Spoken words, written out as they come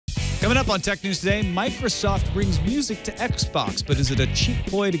Coming up on Tech News Today, Microsoft brings music to Xbox, but is it a cheap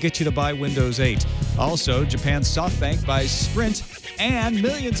ploy to get you to buy Windows 8? Also, Japan's Softbank buys Sprint, and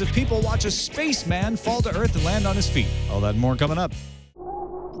millions of people watch a spaceman fall to Earth and land on his feet. All that and more coming up.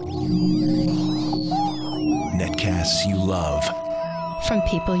 Netcasts you love. From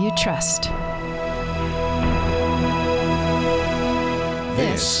people you trust.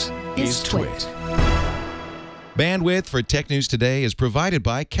 This is TWiT. Bandwidth for Tech News Today is provided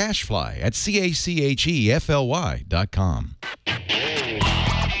by Cachefly at CACHEFLY.com.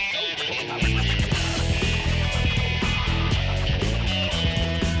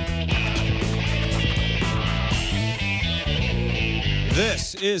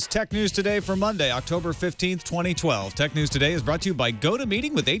 This is Tech News Today for Monday, October 15th, 2012. Tech News Today is brought to you by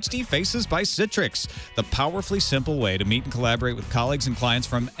GoToMeeting with HD Faces by Citrix, the powerfully simple way to meet and collaborate with colleagues and clients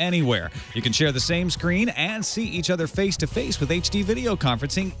from anywhere. You can share the same screen and see each other face-to-face with HD video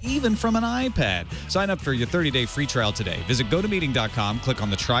conferencing, even from an iPad. Sign up for your 30-day free trial today. Visit GoToMeeting.com, click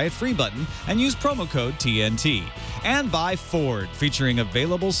on the Try It Free button, and use promo code TNT. And by Ford, featuring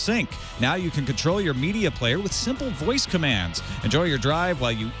Available Sync. Now you can control your media player with simple voice commands. Enjoy your drive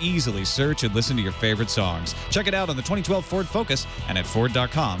while you easily search and listen to your favorite songs. Check it out on the 2012 Ford Focus and at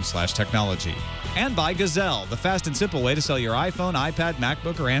Ford.com/technology. And by Gazelle, the fast and simple way to sell your iPhone, iPad,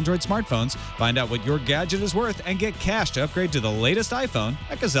 MacBook, or Android smartphones. Find out what your gadget is worth and get cash to upgrade to the latest iPhone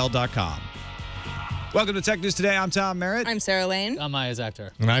at Gazelle.com. Welcome to Tech News Today. I'm Tom Merritt. I'm Sarah Lane. I'm Iyaz Akhtar.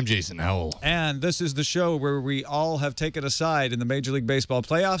 And I'm Jason Howell. And this is the show where we all have taken a side in the Major League Baseball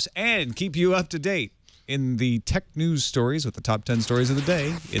playoffs and keep you up to date in the tech news stories with the top 10 stories of the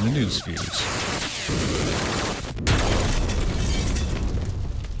day in the news feeds.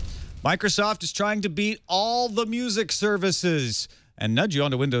 Microsoft is trying to beat all the music services and nudge you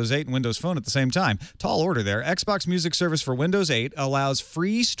onto Windows 8 and Windows Phone at the same time. Tall order there. Xbox Music Service for Windows 8 allows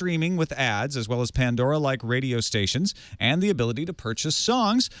free streaming with ads, as well as Pandora-like radio stations, and the ability to purchase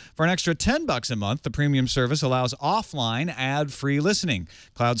songs. For an extra $10 a month, the premium service allows offline ad-free listening.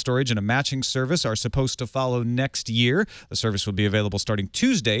 Cloud storage and a matching service are supposed to follow next year. The service will be available starting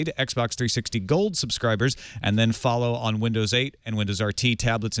Tuesday to Xbox 360 Gold subscribers, and then follow on Windows 8 and Windows RT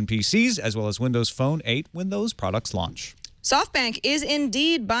tablets and PCs, as well as Windows Phone 8 when those products launch. Softbank is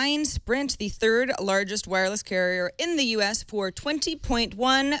indeed buying Sprint, the third largest wireless carrier in the U.S., for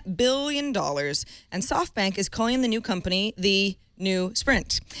 $20.1 billion. And Softbank is calling the new company the new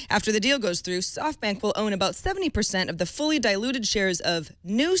Sprint. After the deal goes through, Softbank will own about 70% of the fully diluted shares of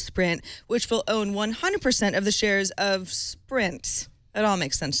new Sprint, which will own 100% of the shares of Sprint. It all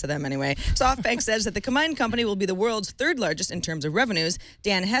makes sense to them anyway. Softbank says that the combined company will be the world's third largest in terms of revenues.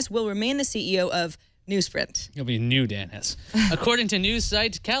 Dan Hess will remain the CEO of New Sprint. It'll be new Dan Hess. According to news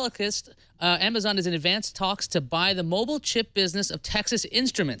site Calicust, Amazon is in advanced talks to buy the mobile chip business of Texas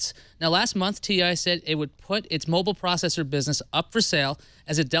Instruments. Now, last month, TI said it would put its mobile processor business up for sale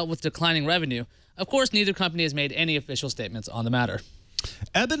as it dealt with declining revenue. Of course, neither company has made any official statements on the matter.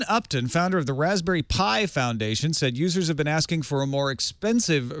 Eben Upton, founder of the Raspberry Pi Foundation, said users have been asking for a more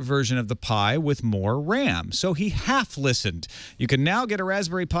expensive version of the Pi with more RAM, so he half-listened. You can now get a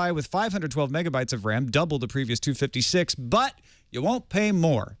Raspberry Pi with 512 megabytes of RAM, double the previous 256, but you won't pay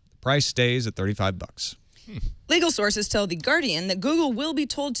more. The price stays at $35. Legal sources tell The Guardian that Google will be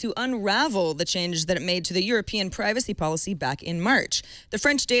told to unravel the changes that it made to the European privacy policy back in March. The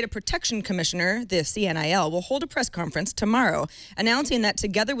French Data Protection Commissioner, the CNIL, will hold a press conference tomorrow, announcing that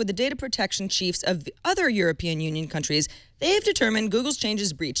together with the data protection chiefs of the other European Union countries, they've determined Google's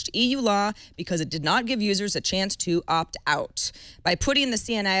changes breached EU law because it did not give users a chance to opt out. By putting the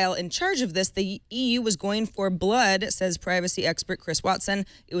CNIL in charge of this, the EU was going for blood, says privacy expert Chris Watson.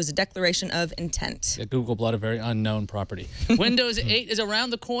 It was a declaration of intent. Yeah, Google blood, a very unknown property. Windows 8 is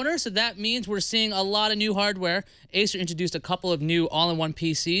around the corner, so that means we're seeing a lot of new hardware. Acer introduced a couple of new all-in-one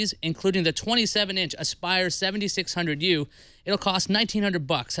PCs, including the 27-inch Aspire 7600U. It'll cost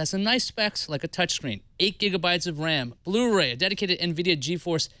 $1,900. Has some nice specs like a touchscreen, 8 gigabytes of RAM, Blu-ray, a dedicated NVIDIA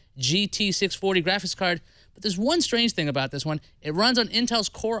GeForce GT 640 graphics card. But there's one strange thing about this one. It runs on Intel's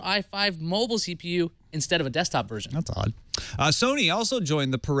Core i5 mobile CPU instead of a desktop version. That's odd. Sony also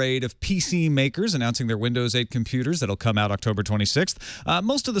joined the parade of PC makers announcing their Windows 8 computers that'll come out October 26th.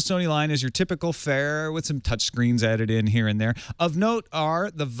 Most of the Sony line is your typical fare with some touchscreens added in here and there. Of note are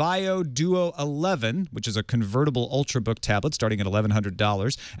the Vaio Duo 11, which is a convertible Ultrabook tablet starting at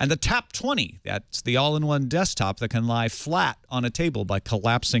 $1,100, and the Tap 20. That's the all-in-one desktop that can lie flat on a table by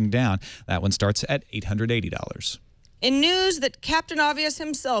collapsing down. That one starts at $880. In news that Captain Obvious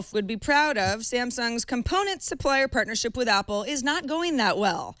himself would be proud of, Samsung's component supplier partnership with Apple is not going that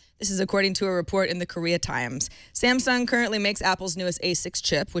well. This is according to a report in the Korea Times. Samsung currently makes Apple's newest A6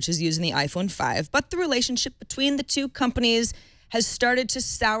 chip, which is used in the iPhone 5, but the relationship between the two companies has started to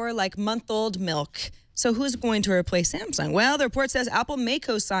sour like month-old milk. So who's going to replace Samsung? Well, the report says Apple may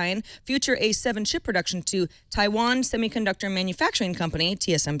co-sign future A7 chip production to Taiwan Semiconductor Manufacturing Company,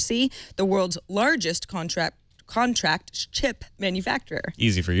 TSMC, the world's largest contract chip manufacturer.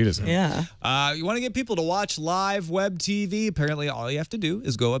 Easy for you to say. Yeah. You want to get people to watch live web TV? Apparently, all you have to do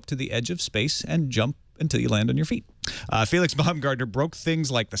is go up to the edge of space and jump until you land on your feet. Felix Baumgartner broke things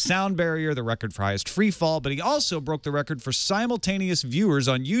like the sound barrier, the record for highest free fall, but he also broke the record for simultaneous viewers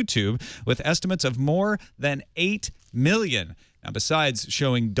on YouTube with estimates of more than 8 million. Now, besides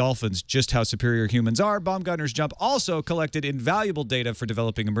showing dolphins just how superior humans are, Baumgartner's jump also collected invaluable data for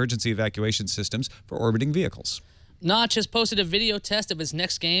developing emergency evacuation systems for orbiting vehicles. Notch has posted a video test of his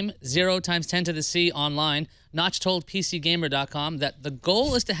next game, 0 × 10 to the C, online. Notch told PCGamer.com that the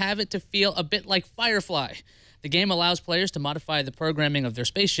goal is to have it to feel a bit like Firefly. The game allows players to modify the programming of their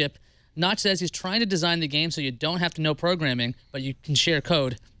spaceship. Notch says he's trying to design the game so you don't have to know programming, but you can share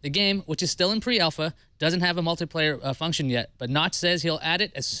code. The game, which is still in pre-alpha, doesn't have a multiplayer function yet, but Notch says he'll add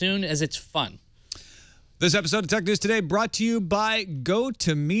it as soon as it's fun. This episode of Tech News Today brought to you by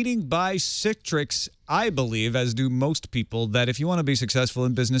GoToMeeting by Citrix. I believe, as do most people, that if you want to be successful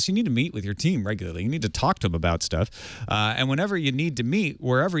in business, you need to meet with your team regularly. You need to talk to them about stuff. And whenever you need to meet,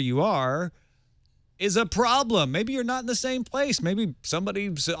 wherever you are, is a problem. Maybe you're not in the same place. Maybe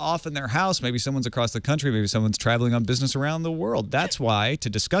somebody's off in their house. Maybe someone's across the country. Maybe someone's traveling on business around the world. That's why, to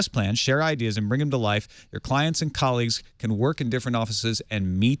discuss plans, share ideas, and bring them to life, your clients and colleagues can work in different offices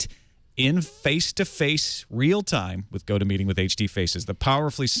and meet in face-to-face, real-time with GoToMeeting with HD Faces, the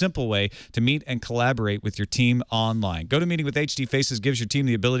powerfully simple way to meet and collaborate with your team online. GoToMeeting with HD Faces gives your team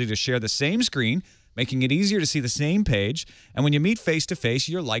the ability to share the same screen, making it easier to see the same page. And when you meet face-to-face,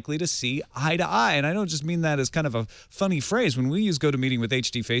 you're likely to see eye-to-eye. And I don't just mean that as kind of a funny phrase. When we use GoToMeeting with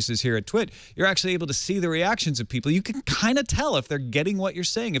HD Faces here at TWiT, you're actually able to see the reactions of people. You can kind of tell if they're getting what you're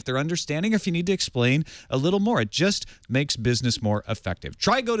saying, if they're understanding, or if you need to explain a little more. It just makes business more effective.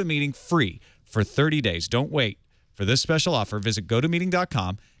 Try GoToMeeting free for 30 days. Don't wait. For this special offer, visit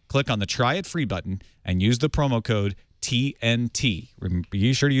GoToMeeting.com, click on the Try It Free button, and use the promo code TNT.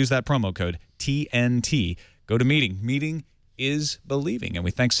 Be sure to use that promo code TNT. GoToMeeting. Meeting is believing. And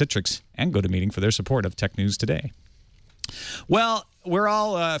we thank Citrix and GoToMeeting for their support of Tech News Today. Well, we're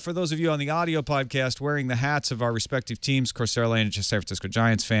all, for those of you on the audio podcast, wearing the hats of our respective teams. Of course, Sarah Lane is a San Francisco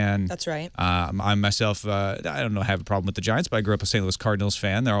Giants fan. That's right. I myself, I don't know, have a problem with the Giants, but I grew up a St. Louis Cardinals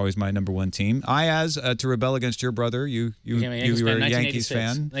fan. They're always my #1 team. Iyaz, to rebel against your brother, you were a Yankees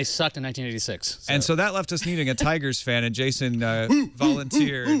fan. They sucked in 1986. So. And so that left us needing a Tigers fan, and Jason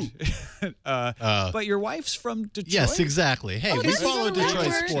volunteered. But your wife's from Detroit? Yes, exactly. Hey, we follow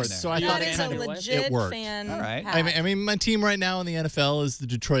Detroit sports, so I thought a legit it worked. Fan. All right. I mean, my team right now in the NFL is the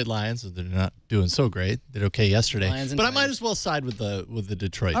Detroit Lions. So they're not doing so great. They did okay yesterday, but I might as well side with the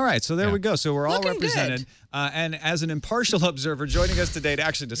Detroit. All right, so there we go. So we're all Looking represented. And as an impartial observer, joining us today to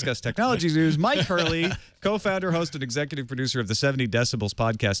actually discuss technology news, Myke Hurley, co-founder, host, and executive producer of the 70 Decibels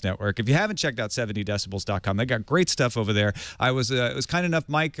Podcast Network. If you haven't checked out 70decibels.com, they got great stuff over there. It was kind enough,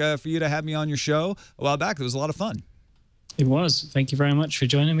 Myke, for you to have me on your show a while back. It was a lot of fun. It was. Thank you very much for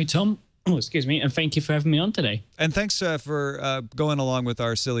joining me, Tom. Oh, excuse me, and thank you for having me on today. And thanks for going along with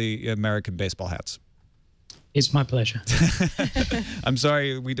our silly American baseball hats. It's my pleasure. I'm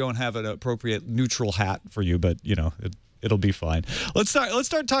sorry we don't have an appropriate neutral hat for you, but you know it'll be fine. Let's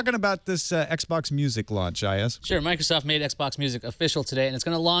start talking about this Xbox Music launch, Iyaz. Sure. Microsoft made Xbox Music official today, and it's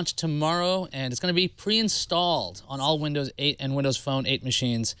going to launch tomorrow, and it's going to be pre-installed on all Windows 8 and Windows Phone 8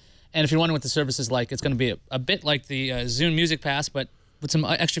 machines. And if you're wondering what the service is like, it's going to be a bit like the Zune Music Pass, but with some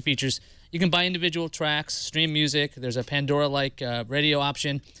extra features. You can buy individual tracks, stream music. There's a Pandora-like radio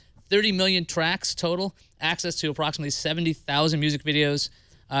option. 30 million tracks total. Access to approximately 70,000 music videos.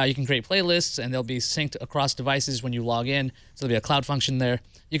 You can create playlists, and they'll be synced across devices when you log in. So there'll be a cloud function there.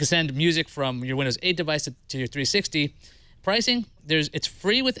 You can send music from your Windows 8 device to your 360. Pricing, it's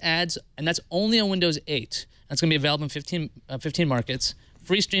free with ads, and that's only on Windows 8. That's going to be available in 15 markets.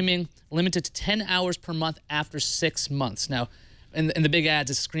 Free streaming, limited to 10 hours per month after 6 months. Now, in the big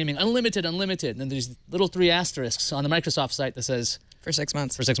ads, it's screaming, unlimited, unlimited. And then there's little 3 asterisks on the Microsoft site that says... For 6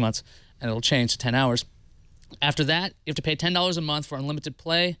 months. For 6 months. And it'll change to 10 hours. After that, you have to pay $10 a month for unlimited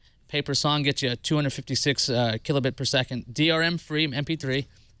play. Pay per song gets you 256 kilobit per second. DRM-free MP3. And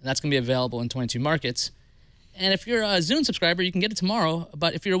that's going to be available in 22 markets. And if you're a Zune subscriber, you can get it tomorrow.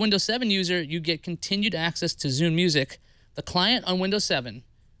 But if you're a Windows 7 user, you get continued access to Zune Music. The client on Windows 7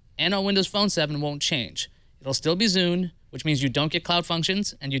 and on Windows Phone 7 won't change. It'll still be Zune, which means you don't get cloud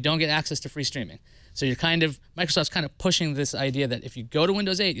functions and you don't get access to free streaming. So you're Microsoft's kind of pushing this idea that if you go to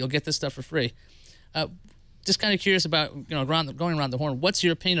Windows 8, you'll get this stuff for free. Just kind of curious about, going around the horn, what's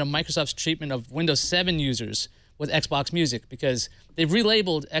your opinion on Microsoft's treatment of Windows 7 users with Xbox Music? Because they've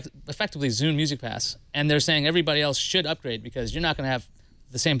relabeled effectively Zune Music Pass, and they're saying everybody else should upgrade because you're not going to have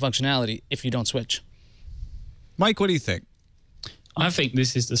the same functionality if you don't switch. Myke, what do you think? I think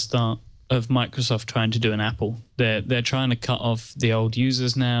this is the start of Microsoft trying to do an Apple. They're trying to cut off the old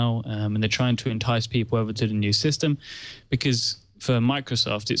users now, and they're trying to entice people over to the new system, because for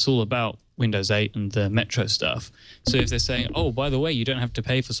Microsoft, it's all about Windows 8 and the Metro stuff. So if they're saying, oh, by the way, you don't have to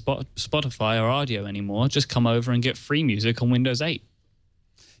pay for Spotify or audio anymore, just come over and get free music on Windows 8.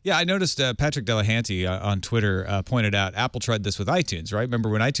 Yeah, I noticed Patrick Delahanty on Twitter pointed out Apple tried this with iTunes, right? Remember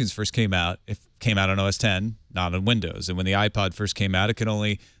when iTunes first came out, it came out on OS X, not on Windows. And when the iPod first came out, it could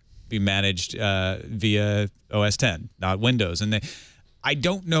only be managed via OS X, not Windows. And I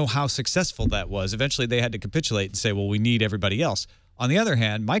don't know how successful that was. Eventually, they had to capitulate and say, well, we need everybody else. On the other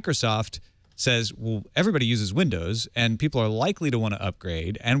hand, Microsoft says, well, everybody uses Windows, and people are likely to want to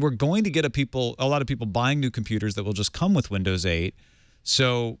upgrade, and we're going to get a lot of people buying new computers that will just come with Windows 8.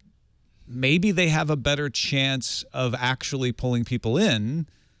 So maybe they have a better chance of actually pulling people in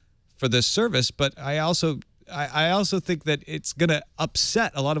for this service. But I also think that it's going to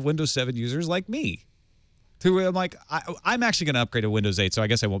upset a lot of Windows 7 users like me. I'm like, I'm actually going to upgrade to Windows 8, so I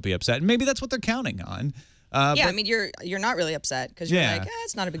guess I won't be upset. And maybe that's what they're counting on. Yeah, I mean, you're not really upset because you're like,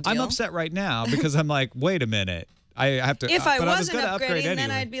 it's not a big deal. I'm upset right now because I'm like, wait a minute. I have to. If I but wasn't I was upgrading, upgrade then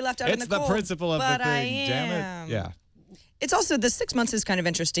anyway. I'd be left out in the cold. It's the principle of but the thing. I am. Damn it. Yeah. It's also, the 6 months is kind of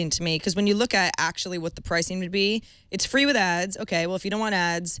interesting to me because when you look at actually what the pricing would be, it's free with ads. Okay, well, if you don't want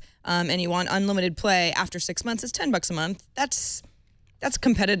ads and you want unlimited play after 6 months, it's $10 a month. That's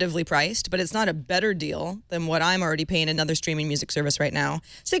competitively priced, but it's not a better deal than what I'm already paying another streaming music service right now.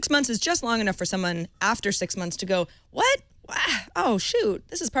 6 months is just long enough for someone after 6 months to go, what? Oh, shoot,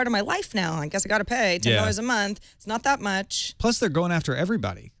 this is part of my life now. I guess I got to pay $10 a month. It's not that much. Plus, they're going after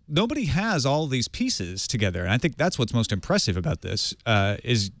everybody. Nobody has all these pieces together, and I think that's what's most impressive about this.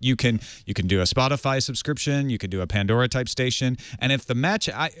 Is you can do a Spotify subscription, you can do a Pandora type station, and if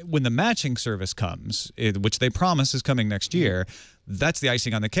when the matching service comes, which they promise is coming next year, that's the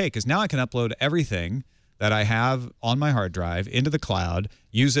icing on the cake. Because now I can upload everything that I have on my hard drive into the cloud,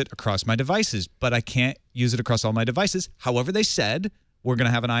 use it across my devices, but I can't use it across all my devices. However, they said we're going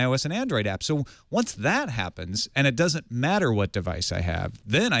to have an iOS and Android app. So once that happens, and it doesn't matter what device I have,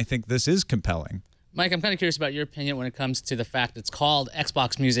 then I think this is compelling. Myke, I'm kind of curious about your opinion when it comes to the fact it's called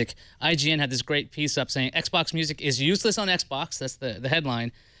Xbox Music. IGN had this great piece up saying Xbox Music is useless on Xbox. That's the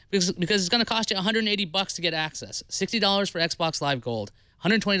headline. Because it's going to cost you $180 to get access. $60 for Xbox Live Gold.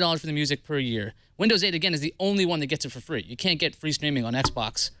 $120 for the music per year. Windows 8, again, is the only one that gets it for free. You can't get free streaming on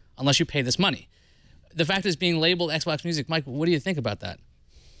Xbox unless you pay this money. The fact that it's being labeled Xbox Music, Myke, what do you think about that?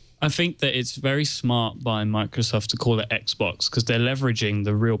 I think that it's very smart by Microsoft to call it Xbox because they're leveraging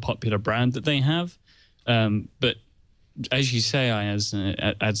the real popular brand that they have. But as you say, as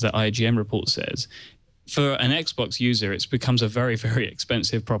the IGN report says, for an Xbox user, it becomes a very, very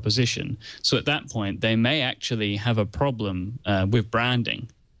expensive proposition. So at that point, they may actually have a problem with branding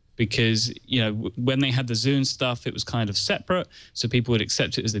because, when they had the Zune stuff, it was kind of separate. So people would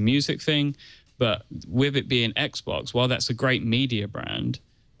accept it as the music thing. But with it being Xbox, while that's a great media brand,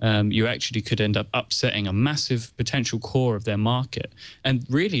 you actually could end up upsetting a massive potential core of their market. And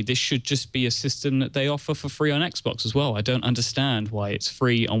really, this should just be a system that they offer for free on Xbox as well. I don't understand why it's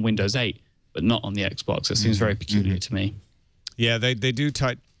free on Windows 8, but not on the Xbox. That seems very peculiar to me. Yeah, they do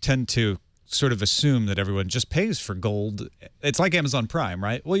tend to sort of assume that everyone just pays for gold. It's like Amazon Prime,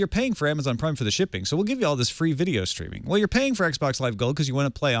 right? Well, you're paying for Amazon Prime for the shipping, so we'll give you all this free video streaming. Well, you're paying for Xbox Live Gold because you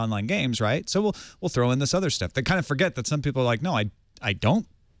want to play online games, right? So we'll throw in this other stuff. They kind of forget that some people are like, no, I don't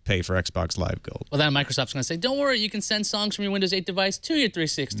pay for Xbox Live Gold. Well, then Microsoft's going to say, don't worry, you can send songs from your Windows 8 device to your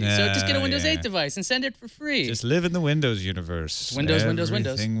 360. So just get a Windows 8 device and send it for free. Just live in the Windows universe. Windows.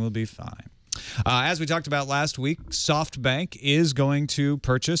 Everything will be fine. As we talked about last week, Softbank is going to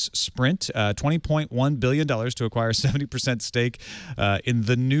purchase Sprint, $20.1 billion to acquire 70% stake in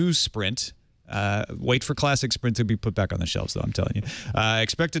the new Sprint. Wait for classic Sprint to be put back on the shelves, though, I'm telling you.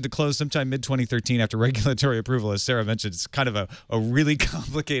 Expected to close sometime mid-2013 after regulatory approval. As Sarah mentioned, it's kind of a really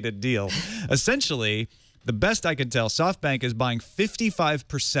complicated deal. Essentially, The best I could tell, SoftBank is buying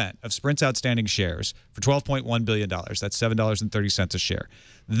 55% of Sprint's outstanding shares for $12.1 billion. That's $7.30 a share.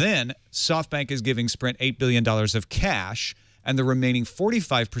 Then SoftBank is giving Sprint $8 billion of cash, and the remaining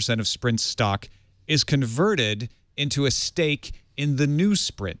 45% of Sprint's stock is converted into a stake in the new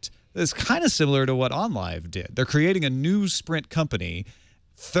Sprint. It's kind of similar to what OnLive did. They're creating a new Sprint company,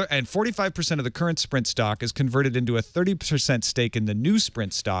 and 45% of the current Sprint stock is converted into a 30% stake in the new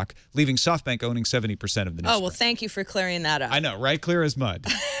Sprint stock, leaving SoftBank owning 70% of the new Sprint. Well, thank you for clearing that up. I know, right? Clear as mud.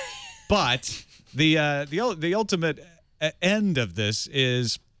 But the ultimate end of this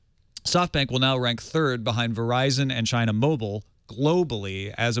is SoftBank will now rank third behind Verizon and China Mobile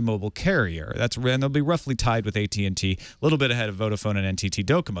globally as a mobile carrier. And they'll be roughly tied with AT&T, a little bit ahead of Vodafone and NTT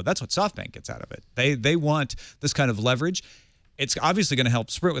Docomo. That's what SoftBank gets out of it. They want this kind of leverage. It's obviously going to help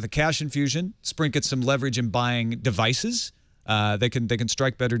Sprint with a cash infusion. Sprint gets some leverage in buying devices. They can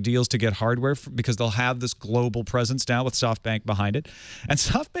strike better deals to get hardware because they'll have this global presence now with SoftBank behind it. And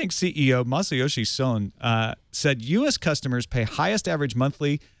SoftBank CEO Masayoshi Son said U.S. customers pay highest average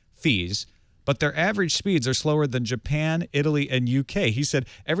monthly fees, but their average speeds are slower than Japan, Italy, and UK. He said,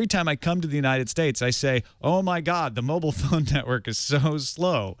 every time I come to the United States, I say, oh my God, the mobile phone network is so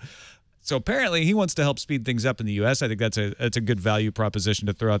slow. So apparently he wants to help speed things up in the U.S. I think that's a good value proposition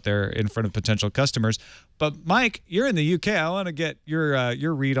to throw out there in front of potential customers. But Myke, you're in the U.K. I want to get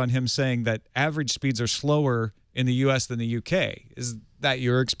your read on him saying that average speeds are slower in the U.S. than the U.K. Is that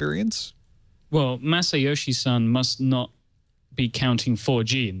your experience? Well, Masayoshi-san must not be counting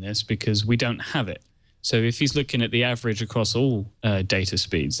 4G in this because we don't have it. So if he's looking at the average across all data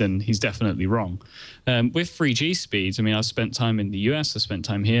speeds, then he's definitely wrong. With 3G speeds, I mean, I've spent time in the US, I've spent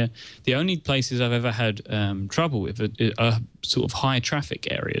time here. The only places I've ever had trouble with are sort of high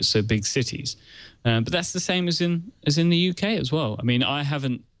traffic areas, so big cities. But that's the same as in the UK as well. I mean,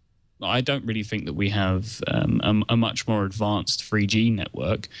 I don't really think that we have a much more advanced 3G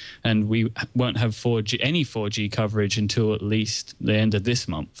network, and we won't have any 4G coverage until at least the end of this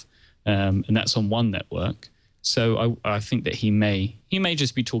month. And that's on one network. So I think that he may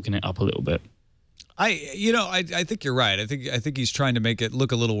just be talking it up a little bit. I think you're right. I think he's trying to make it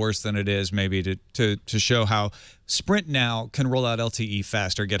look a little worse than it is, maybe to show how Sprint now can roll out LTE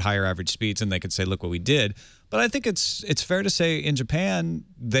faster, get higher average speeds, and they could say, look what we did. But I think it's fair to say in Japan,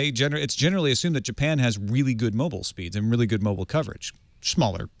 it's generally assumed that Japan has really good mobile speeds and really good mobile coverage.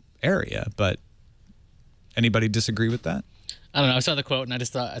 Smaller area, but anybody disagree with that? I don't know. I saw the quote and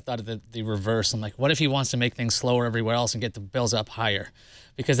I thought of the reverse. I'm like, what if he wants to make things slower everywhere else and get the bills up higher?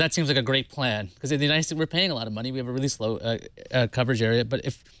 Because that seems like a great plan. Because in the United States, we're paying a lot of money. We have a really slow coverage area. But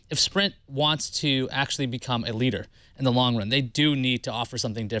if Sprint wants to actually become a leader in the long run, they do need to offer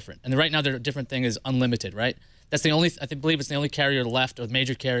something different. And right now, their different thing is unlimited, right? That's the only, believe it's the only carrier left, or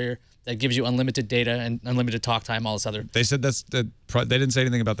major carrier, that gives you unlimited data and unlimited talk time, all this other. They said they didn't say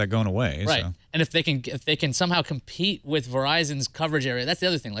anything about that going away. Right. So. And if they can somehow compete with Verizon's coverage area, that's the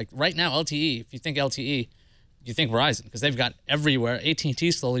other thing. Like right now, LTE, if you think LTE, you think Verizon, because they've got everywhere.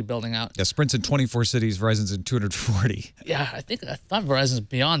 AT&T slowly building out. Yeah, Sprint's in 24 cities, Verizon's in 240. Yeah, I thought Verizon's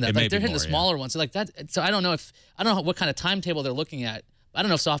beyond that. Like they're hitting the smaller ones. So like that. So I don't know what kind of timetable they're looking at. I don't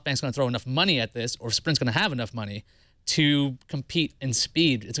know if SoftBank's going to throw enough money at this, or if Sprint's going to have enough money to compete in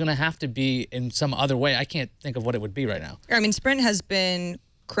speed. It's going to have to be in some other way. I can't think of what it would be right now. I mean, Sprint has been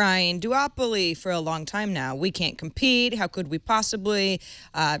crying duopoly for a long time now. We can't compete. How could we possibly?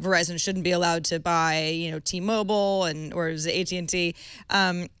 Verizon shouldn't be allowed to buy, T-Mobile or is it AT&T?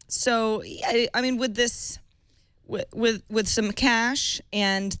 So yeah, I mean, with this, with some cash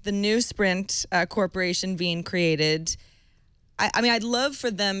and the new Sprint corporation being created, I mean, I'd love for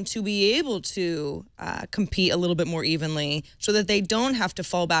them to be able to compete a little bit more evenly so that they don't have to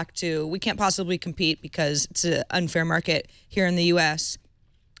fall back to, we can't possibly compete because it's an unfair market here in the U.S.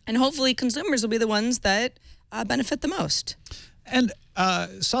 And hopefully consumers will be the ones that benefit the most. And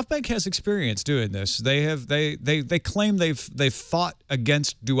SoftBank has experience doing this. They claim they've fought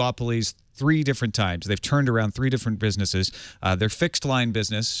against duopolies 3 different times. They've turned around 3 different businesses. Their fixed line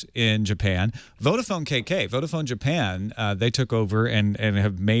business in Japan, Vodafone Japan, they took over and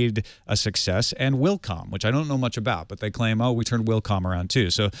have made a success, and Wilcom, which I don't know much about, but they claim, we turned Wilcom around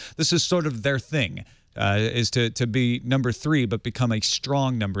too. So this is sort of their thing, is to be number 3, but become a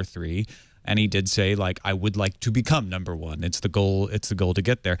strong number 3. And he did say, like, I would like to become number 1. It's the goal. It's the goal to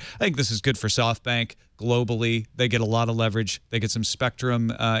get there. I think this is good for SoftBank globally. They get a lot of leverage. They get some spectrum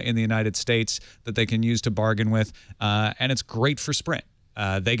in the United States that they can use to bargain with. And it's great for Sprint.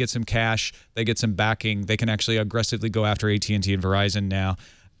 They get some cash. They get some backing. They can actually aggressively go after AT&T and Verizon now.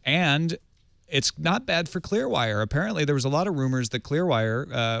 And it's not bad for Clearwire. Apparently, there was a lot of rumors that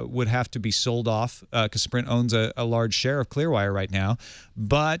Clearwire would have to be sold off because Sprint owns a large share of Clearwire right now.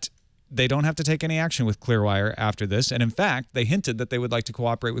 But they don't have to take any action with Clearwire after this. And in fact, they hinted that they would like to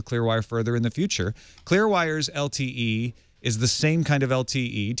cooperate with Clearwire further in the future. Clearwire's LTE is the same kind of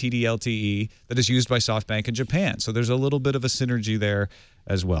LTE, TD-LTE, that is used by Softbank in Japan. So there's a little bit of a synergy there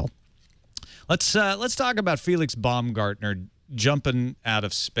as well. Let's talk about Felix Baumgartner jumping out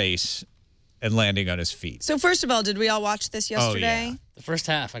of space and landing on his feet. So first of all, did we all watch this yesterday? Oh, yeah. The first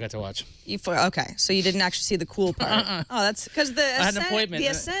half I got to watch. Okay, so you didn't actually see the cool part. Oh, that's because the I had an appointment. The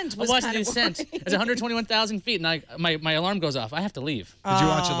ascent was I watched kind the of ascent. boring. It's 121,000 feet, and my alarm goes off. I have to leave. Did you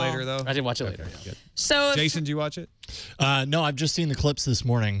watch it later, though? I did watch it later. Good. So, Jason, did you watch it? No, I've just seen the clips this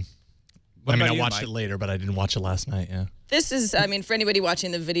morning. What I mean, about I you, watched Mike? it later, but I didn't watch it last night. Yeah. this is, I mean, for anybody watching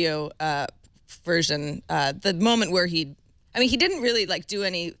the video version, the moment where he didn't really like do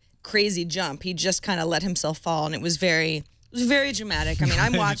any crazy jump. He just kind of let himself fall, and it was very dramatic. I mean,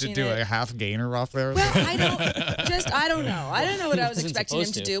 I'm watching Did you do it. a half gainer off there? Well, I don't know. I don't know what I was expecting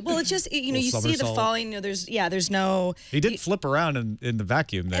him to do. Well, it's just, you know, you see the somersault. falling, you know, there's no... He did flip around in the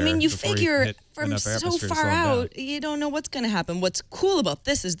vacuum there. I mean, you before he figure hit from enough so atmosphere to far slow him down. out, you don't know what's going to happen. What's cool about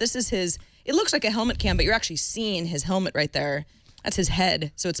this is his, it looks like a helmet cam, but you're actually seeing his helmet right there. That's his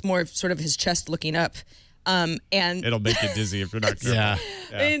head. So it's more sort of his chest looking up. And It'll make you dizzy if you're not careful. Yeah.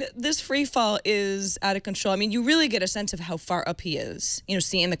 I mean, this free fall is out of control. I mean, you really get a sense of how far up he is, you know,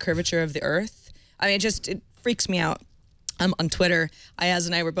 seeing the curvature of the earth. I mean, it freaks me out. On Twitter, Iyaz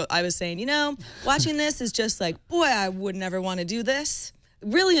and I was saying, you know, watching this is just like, boy, I would never want to do this.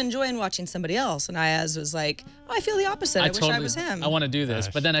 Really enjoying watching somebody else. And Iyaz was like, oh, I feel the opposite. I wish I was him. I want to do this.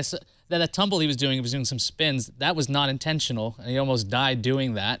 But then I saw that tumble he was doing some spins. That was not intentional. And he almost died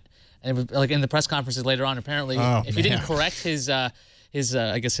doing that. And it was, like in the press conferences later on, apparently, if he didn't correct his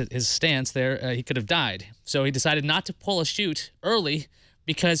stance there, he could have died. So he decided not to pull a chute early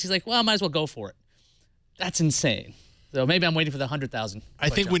because he's like, well, I might as well go for it. That's insane. So maybe I'm waiting for the 100,000. I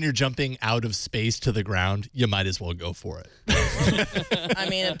think when you're jumping out of space to the ground, you might as well go for it. I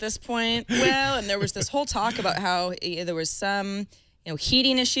mean, at this point, well, and there was this whole talk about how there was some, you know,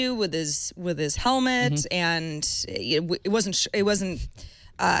 heating issue with his helmet, and it wasn't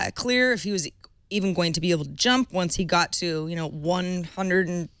clear if he was even going to be able to jump once he got to, you know,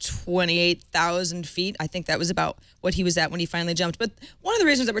 128,000 feet. I think that was about what he was at when he finally jumped. But one of the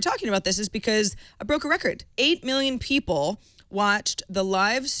reasons that we're talking about this is because I broke a record. 8 million people watched the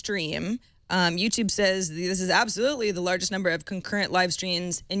live stream. YouTube says this is absolutely the largest number of concurrent live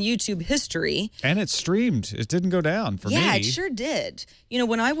streams in YouTube history. And it streamed. It didn't go down for me. Yeah, it sure did. You know,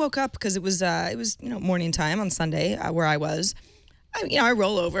 when I woke up, because it was you know, morning time on Sunday where I was. I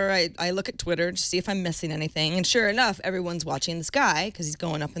roll over, I look at Twitter to see if I'm missing anything, and sure enough, everyone's watching this guy because he's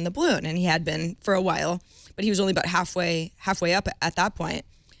going up in the balloon, and he had been for a while, but he was only about halfway up at that point.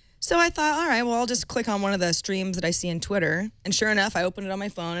 So I thought, all right, well, I'll just click on one of the streams that I see in Twitter, and sure enough, I opened it on my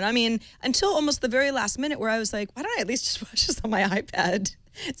phone, and I mean, until almost the very last minute where I was like, why don't I at least just watch this on my iPad,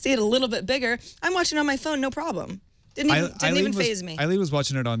 see it a little bit bigger? I'm watching on my phone, no problem. Didn't even faze me. Eileen was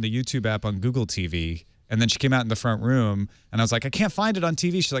watching it on the YouTube app on Google TV. And then she came out in the front room, and I was like, I can't find it on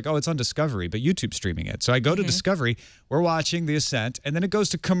TV. She's like, oh, it's on Discovery, but YouTube's streaming it. So I go to Discovery. We're watching The Ascent, and then it goes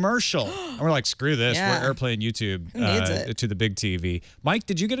to commercial. And we're like, screw this. Yeah. We're airplaying YouTube Who needs it? to the big TV. Mike,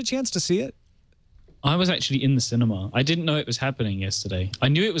 did you get a chance to see it? I was actually in the cinema. I didn't know it was happening yesterday. I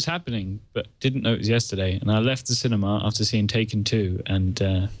knew it was happening, but didn't know it was yesterday. And I left the cinema after seeing Taken 2.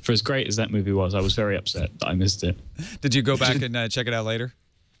 And for as great as that movie was, I was very upset that I missed it. Did you go back and check it out later?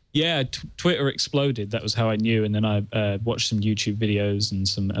 Yeah, Twitter exploded. That was how I knew. And then I watched some YouTube videos and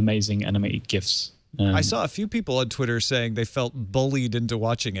some amazing animated GIFs. I saw a few people on Twitter saying they felt bullied into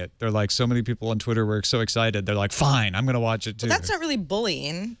watching it. They're like, so many people on Twitter were so excited. They're like, fine, I'm going to watch it too. Well, that's not really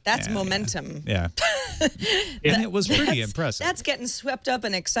bullying. That's momentum. Yeah. And it was pretty impressive. That's getting swept up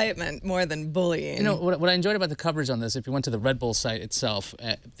in excitement more than bullying. You know, what I enjoyed about the coverage on this, if you went to the Red Bull site itself,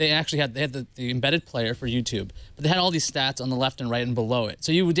 they had the embedded player for YouTube, but they had all these stats on the left and right and below it.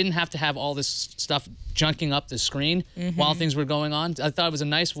 So you didn't have to have all this stuff junking up the screen while things were going on. I thought it was a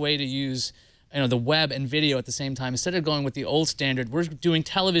nice way to use, you know, the web and video at the same time. Instead of going with the old standard, we're doing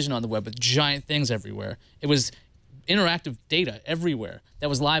television on the web with giant things everywhere. It was interactive data everywhere that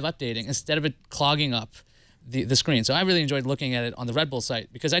was live updating instead of it clogging up the screen. So I really enjoyed looking at it on the Red Bull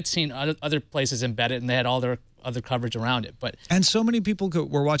site because I'd seen other places embed it and they had all their other coverage around it. And so many people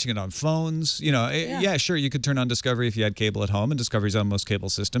were watching it on phones. You know, yeah, sure, you could turn on Discovery if you had cable at home, and Discovery's on most cable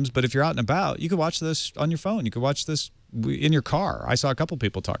systems. But if you're out and about, you could watch this on your phone. You could watch this in your car. I saw a couple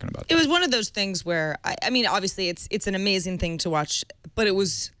people talking about that. It was one of those things where, I mean, obviously it's an amazing thing to watch, but it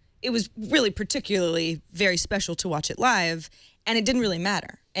was it was really particularly very special to watch it live, and it didn't really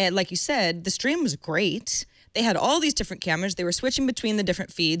matter. And like you said, the stream was great. They had all these different cameras. They were switching between the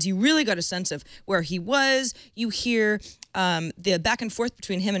different feeds. You really got a sense of where he was. You hear the back and forth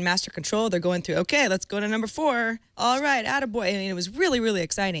between him and Master Control. They're going through, okay, let's go to number 4. All right, attaboy. I mean, it was really, really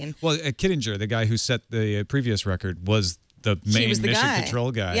exciting. Well, Kittinger, the guy who set the previous record, was the main mission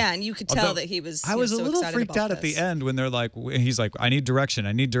control guy. Yeah, and you could tell that he was. I was a little freaked out at the end when they're like, he's like, I need direction.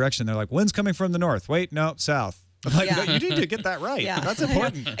 They're like, wind's coming from the north. Wait, no, south. I'm like, no, you need to get that right. Yeah. That's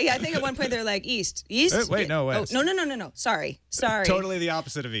important. Yeah, I think at one point they're like, east. East? Wait, no, west. Oh, no. Sorry. Totally the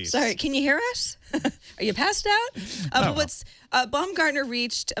opposite of east. Sorry, can you hear us? Are you passed out? Baumgartner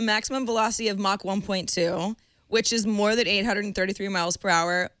reached a maximum velocity of Mach 1.2, which is more than 833 miles per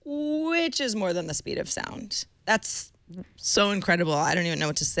hour, which is more than the speed of sound. That's so incredible. I don't even know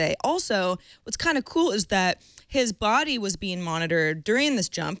what to say. Also, what's kind of cool is that his body was being monitored during this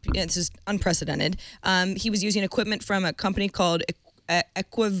jump. This is unprecedented. He was using equipment from a company called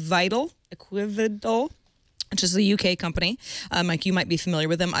Equivital, which is a UK company. Myke, you might be familiar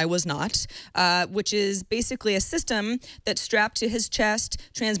with them. I was not. Which is basically a system that's strapped to his chest,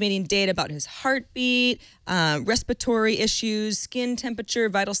 transmitting data about his heartbeat, respiratory issues, skin temperature,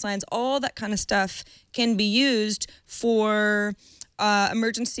 vital signs, all that kind of stuff can be used for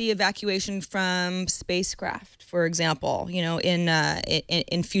emergency evacuation from spacecraft, for example,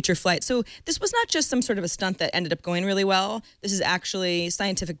 in future flights. So this was not just some sort of a stunt that ended up going really well. This is actually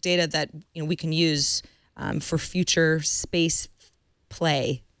scientific data that we can use for future space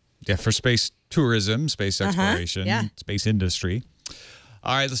play. Yeah, for space tourism, space exploration, space industry.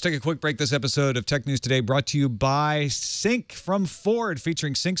 All right, let's take a quick break. This episode of Tech News Today brought to you by Sync from Ford,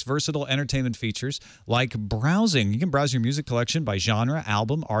 featuring Sync's versatile entertainment features like browsing. You can browse your music collection by genre,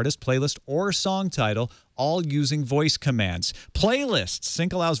 album, artist, playlist, or song title, all using voice commands. Playlists.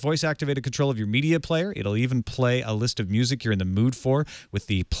 Sync allows voice-activated control of your media player. It'll even play a list of music you're in the mood for with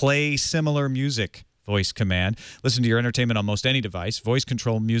the Play Similar Music voice command. Listen to your entertainment on most any device. Voice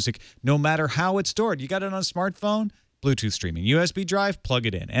control music, no matter how it's stored. You got it on a smartphone? Bluetooth streaming, USB drive, plug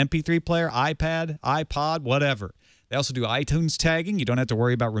it in. MP3 player, iPad, iPod, whatever. They also do iTunes tagging. You don't have to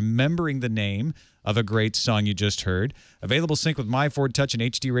worry about remembering the name of a great song you just heard. Available Sync with My Ford Touch and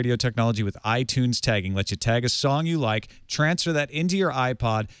HD radio technology with iTunes tagging. Lets you tag a song you like, transfer that into your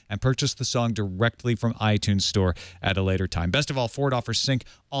iPod, and purchase the song directly from iTunes Store at a later time. Best of all, Ford offers Sync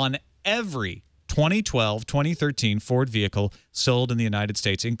on every 2012, 2013 Ford vehicle sold in the United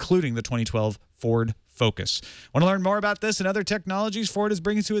States, including the 2012 Ford Focus. Want to learn more about this and other technologies Ford is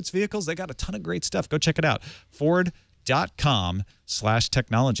bringing to its vehicles? They got a ton of great stuff. Go check it out.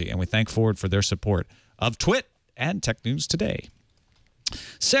 Ford.com/technology. And we thank Ford for their support of TWiT and Tech News Today.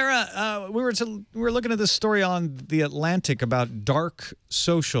 Sarah, we were looking at this story on The Atlantic about dark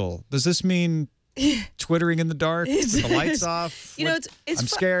social. Does this mean twittering in the dark with the lights off? I'm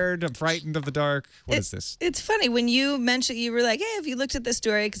scared. I'm frightened of the dark. What is this? It's funny when you mentioned, you were like, hey, have you looked at this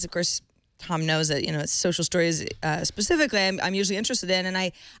story? Because of course Tom knows that it's social stories specifically I'm usually interested in, and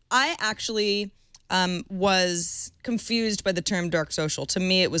I actually was confused by the term dark social. To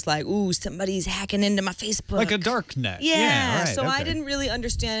me, it was like, ooh, somebody's hacking into my Facebook, like a dark net. Yeah, right, so okay. I didn't really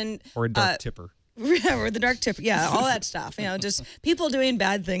understand. Or a dark tipper. Or the dark tip, yeah, all that stuff. Just people doing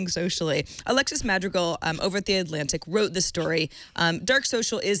bad things socially. Alexis Madrigal over at The Atlantic wrote this story. Dark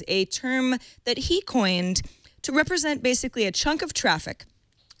social is a term that he coined to represent basically a chunk of traffic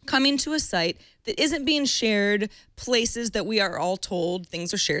coming to a site that isn't being shared places that we are all told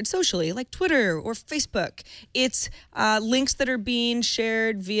things are shared socially, like Twitter or Facebook. It's links that are being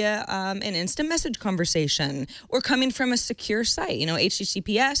shared via an instant message conversation or coming from a secure site,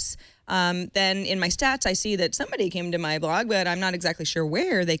 HTTPS. Then in my stats, I see that somebody came to my blog, but I'm not exactly sure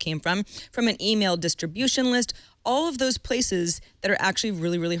where they came from an email distribution list, all of those places that are actually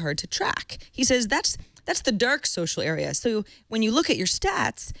really, really hard to track. He says that's the dark social area. So when you look at your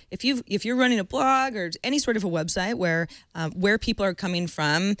stats, if you're running a blog or any sort of a website where people are coming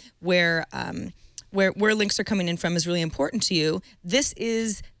from, where links are coming in from is really important to you, this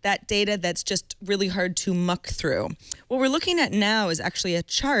is that data that's just really hard to muck through. What we're looking at now is actually a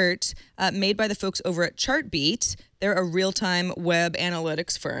chart made by the folks over at Chartbeat. They're a real-time web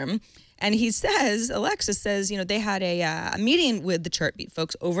analytics firm. And he says, Alexis says, they had a meeting with the Chartbeat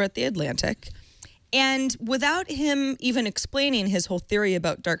folks over at The Atlantic. And without him even explaining his whole theory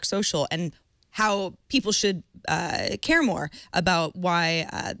about dark social and how people should care more about why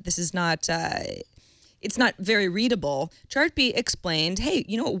this is not, it's not very readable, Chartbeat explained, hey,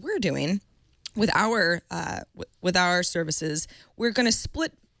 you know what we're doing with our services? We're going to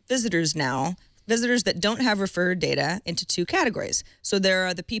split visitors now visitors that don't have referred data into 2 categories. So there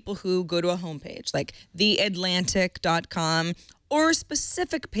are the people who go to a homepage like theatlantic.com or a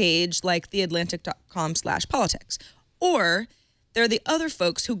specific page like theatlantic.com/politics. Or there are the other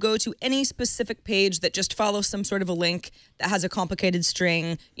folks who go to any specific page that just follows some sort of a link that has a complicated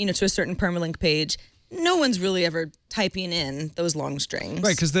string, to a certain permalink page. No one's really ever typing in those long strings.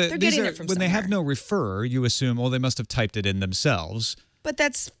 Right, because they're getting it from when somewhere. they have no refer, you assume, they must have typed it in themselves. But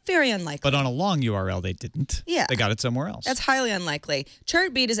that's very unlikely. But on a long URL, they didn't. Yeah. They got it somewhere else. That's highly unlikely.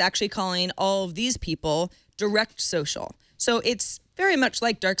 Chartbeat is actually calling all of these people direct social. So it's very much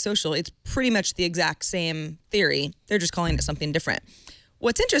like dark social. It's pretty much the exact same theory. They're just calling it something different.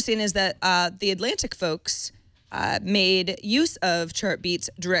 What's interesting is that the Atlantic folks made use of Chartbeat's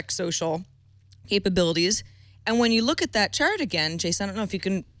direct social capabilities. And when you look at that chart again, Jason, I don't know if you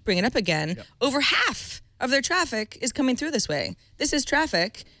can bring it up again, over half of their traffic is coming through this way. This is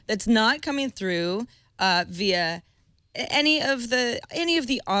traffic that's not coming through via any of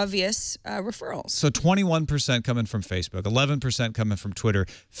the obvious referrals. So 21% coming from Facebook, 11% coming from Twitter,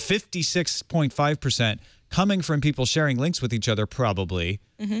 56.5% coming from people sharing links with each other probably,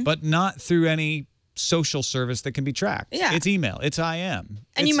 but not through any social service that can be tracked. Yeah. It's email, it's IM.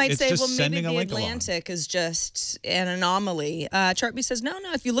 And you might it's say, just well, maybe sending the a link Atlantic is just an anomaly. Chartbeat says, no.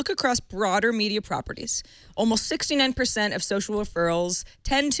 If you look across broader media properties, almost 69% of social referrals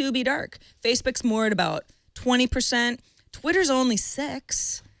tend to be dark. Facebook's more at about 20%. Twitter's only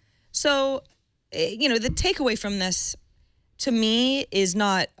 6%. So, the takeaway from this, to me, is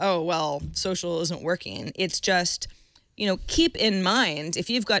not, social isn't working. It's just, keep in mind, if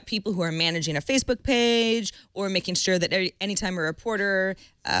you've got people who are managing a Facebook page or making sure that anytime a reporter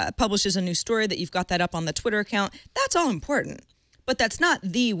publishes a new story that you've got that up on the Twitter account, that's all important. But that's not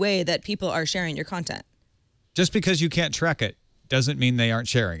the way that people are sharing your content. Just because you can't track it doesn't mean they aren't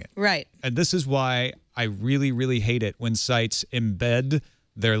sharing it. Right. And this is why I really, really hate it when sites embed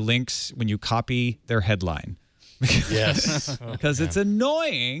their links when you copy their headline. Yes. Because it's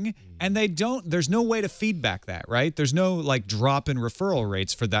annoying, and there's no way to feedback that, right? There's no drop in referral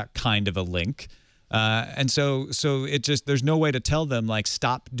rates for that kind of a link. And so it just, there's no way to tell them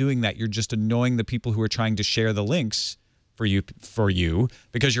stop doing that. You're just annoying the people who are trying to share the links for you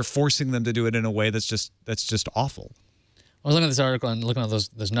because you're forcing them to do it in a way that's just awful. I was looking at this article and looking at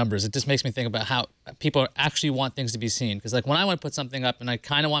those numbers. It just makes me think about how people actually want things to be seen. Because when I want to put something up and I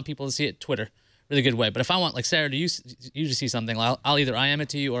kind of want people to see it, Twitter, really good way. But if I want Sarah you to see something, I'll either IM it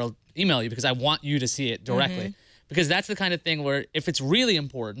to you or I'll email you because I want you to see it directly. Because that's the kind of thing where if it's really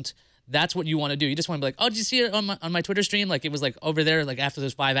important, that's what you want to do. You just want to be like, oh, did you see it on my Twitter stream? It was over there, after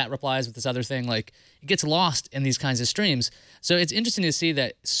those 5 @replies with this other thing. It gets lost in these kinds of streams. So it's interesting to see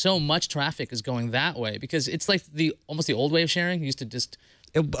that so much traffic is going that way because it's almost the old way of sharing. You used to just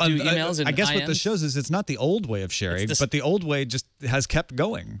do emails and I guess IMs. what this shows is it's not the old way of sharing, but the old way just has kept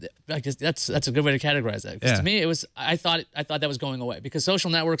going. I guess that's a good way to categorize that. Because to me, I thought that was going away because social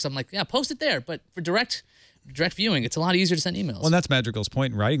networks. I'm like, yeah, post it there, but for direct viewing, it's a lot easier to send emails. Well, and that's Madrigal's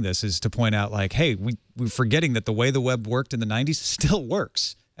point in writing this is to point out hey, we're forgetting that the way the web worked in the 90s still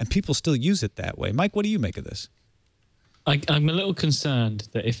works, and people still use it that way. Myke, what do you make of this? I'm a little concerned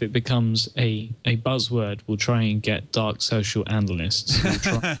that if it becomes a buzzword, we'll try and get dark social analysts.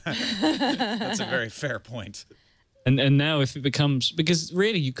 That's a very fair point. And now if it becomes, because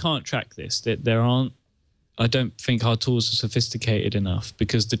really you can't track this. There aren't, I don't think our tools are sophisticated enough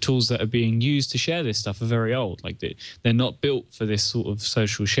because the tools that are being used to share this stuff are very old. They're not built for this sort of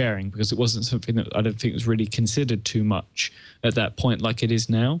social sharing because it wasn't something that I don't think was really considered too much at that point like it is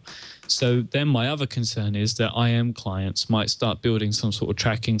now. So then my other concern is that IM clients might start building some sort of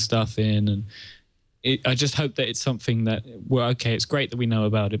tracking stuff in, and I just hope that it's something that it's great that we know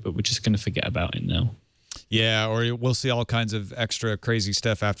about it, but we're just going to forget about it now. Yeah, or we'll see all kinds of extra crazy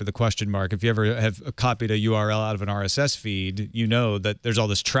stuff after the question mark. If you ever have copied a URL out of an RSS feed, you know that there's all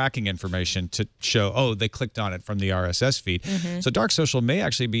this tracking information to show, they clicked on it from the RSS feed. So dark social may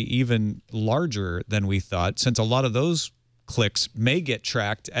actually be even larger than we thought, since a lot of those clicks may get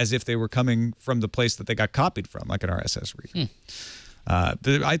tracked as if they were coming from the place that they got copied from, like an RSS reader.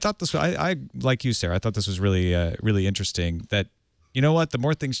 But I thought this, I like you, Sarah, I thought this was really, really interesting that, you know what? The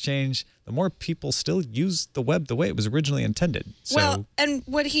more things change, the more people still use the web the way it was originally intended. So, well, and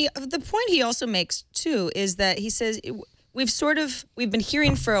the point he also makes too is that he says we've been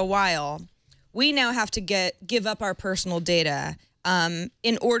hearing for a while, we now have to give up our personal data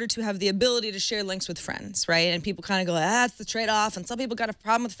in order to have the ability to share links with friends, right? And people kind of go, that's the trade-off. And some people got a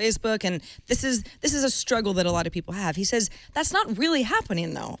problem with Facebook, and this is a struggle that a lot of people have. He says that's not really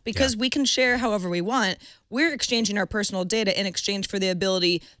happening though, because we can share however we want. we're exchanging our personal data in exchange for the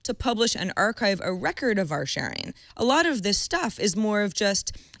ability to publish and archive a record of our sharing. A lot of this stuff is more of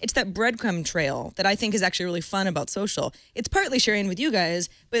just, it's that breadcrumb trail that I think is actually really fun about social. It's partly sharing with you guys,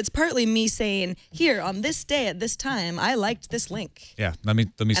 but it's partly me saying, here, on this day at this time, I liked this link. Yeah, let me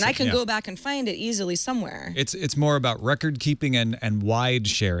and I can go back and find it easily somewhere. It's more about record keeping and wide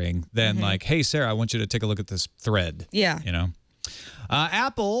sharing than like, hey, Sarah, I want you to take a look at this thread. Yeah. You know?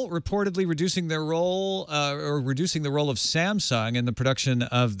 Apple reportedly reducing their role or reducing the role of Samsung in the production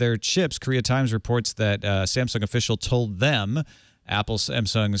of their chips. Korea Times reports that Samsung official told them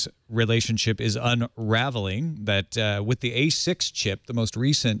Apple-Samsung's relationship is unraveling, that with the A6 chip, the most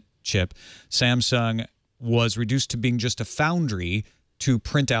recent chip, Samsung was reduced to being just a foundry to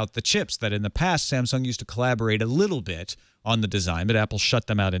print out the chips, that in the past Samsung used to collaborate a little bit on the design, but Apple shut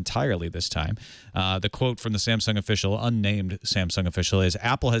them out entirely this time. The quote from the Samsung official, unnamed Samsung official, is,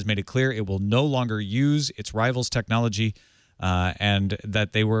 Apple has made it clear it will no longer use its rivals' technology and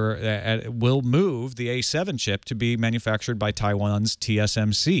that they will move the A7 chip to be manufactured by Taiwan's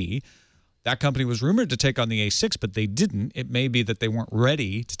TSMC. That company was rumored to take on the A6, but they didn't. It may be that they weren't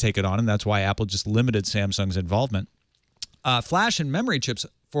ready to take it on, and that's why Apple just limited Samsung's involvement. Flash and memory chips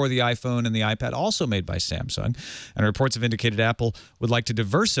for the iPhone and the iPad also made by Samsung, and reports have indicated Apple would like to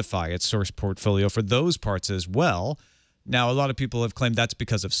diversify its source portfolio for those parts as well. Now, a lot of people have claimed that's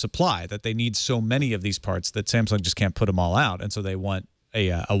because of supply, that they need so many of these parts that Samsung just can't put them all out, and so they want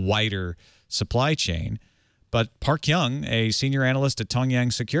a wider supply chain. But Park Young, a senior analyst at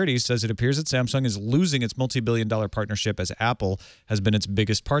Tongyang Securities, says it appears that Samsung is losing its multi-billion-dollar partnership as Apple has been its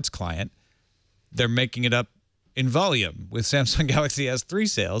biggest parts client. They're making it up in volume with Samsung Galaxy S3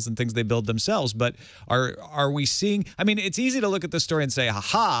 sales and things they build themselves. But are we seeing, I mean, it's easy to look at the story and say,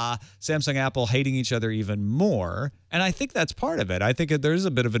 haha, Samsung, Apple hating each other even more. And I think that's part of it. I think there's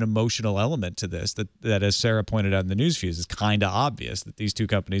a bit of an emotional element to this that as Sarah pointed out in the news fuse, is kind of obvious that these two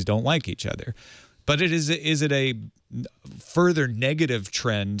companies don't like each other. But is it a further negative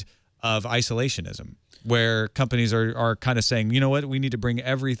trend of isolationism where companies are kind of saying, you know what, we need to bring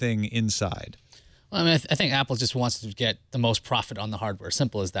everything inside? Well, I mean, I think Apple just wants to get the most profit on the hardware.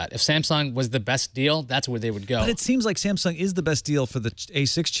 Simple as that. If Samsung was the best deal, that's where they would go. But it seems like Samsung is the best deal for the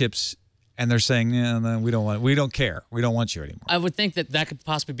A6 chips, and they're saying, yeah, no, we don't care. We don't want you anymore. I would think that could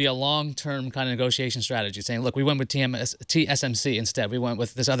possibly be a long-term kind of negotiation strategy, saying, look, we went with TSMC instead. We went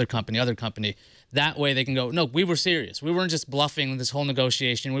with this other company. That way they can go, no, we were serious. We weren't just bluffing this whole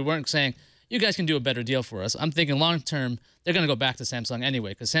negotiation. We weren't saying, you guys can do a better deal for us. I'm thinking long-term, they're going to go back to Samsung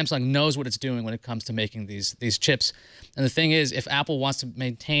anyway, because Samsung knows what it's doing when it comes to making these chips. And the thing is, if Apple wants to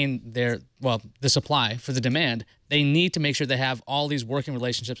maintain the supply for the demand, they need to make sure they have all these working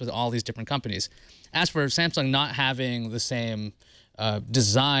relationships with all these different companies. As for Samsung not having the same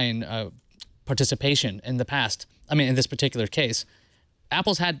design participation in the past, I mean, in this particular case,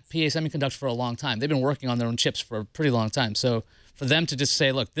 Apple's had PA Semiconductor for a long time. They've been working on their own chips for a pretty long time. So for them to just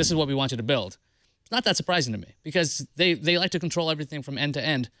say, look, this is what we want you to build, it's not that surprising to me, because they like to control everything from end to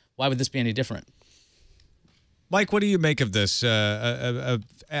end. Why would this be any different? Mike, what do you make of this?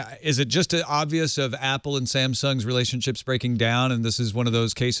 Is it just obvious of Apple and Samsung's relationships breaking down, and this is one of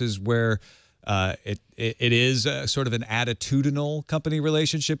those cases where it is sort of an attitudinal company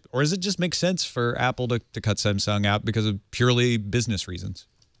relationship, or does it just make sense for Apple to cut Samsung out because of purely business reasons?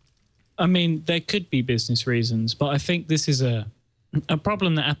 I mean, there could be business reasons, but I think this is a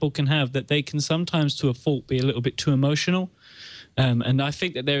problem that Apple can have, that they can sometimes, to a fault, be a little bit too emotional. And I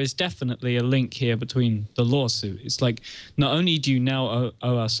think that there is definitely a link here between the lawsuit. It's like, not only do you now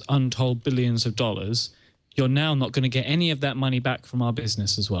owe us untold billions of dollars, you're now not going to get any of that money back from our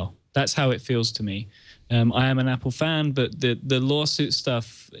business as well. That's how it feels to me. I am an Apple fan, but the lawsuit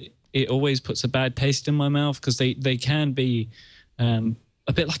stuff, it always puts a bad taste in my mouth, because they can be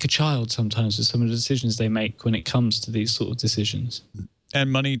a bit like a child sometimes with some of the decisions they make when it comes to these sort of decisions. And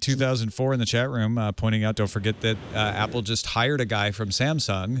Money 2004 in the chat room pointing out, don't forget that Apple just hired a guy from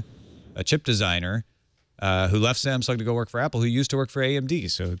Samsung, a chip designer, who left Samsung to go work for Apple, who used to work for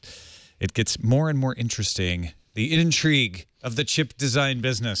AMD. So it gets more and more interesting, the intrigue of the chip design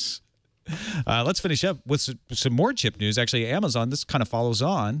business. Let's finish up with some more chip news. Actually, Amazon, this kind of follows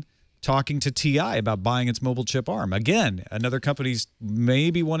on, talking to TI about buying its mobile chip arm. Again, another company's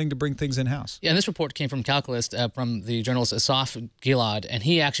maybe wanting to bring things in-house. Yeah, and this report came from Calculist, from the journalist Asaf Gilad, and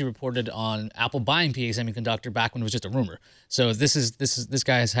he actually reported on Apple buying PA Semiconductor back when it was just a rumor. So this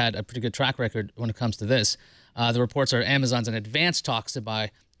guy has had a pretty good track record when it comes to this. The reports are Amazon's in advanced talks to buy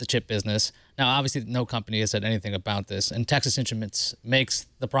the chip business. Now, obviously, no company has said anything about this, and Texas Instruments makes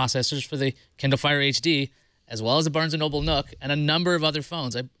the processors for the Kindle Fire HD, as well as the Barnes & Noble Nook, and a number of other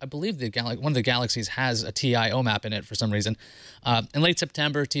phones. I believe one of the Galaxies has a TI OMAP in it for some reason. In late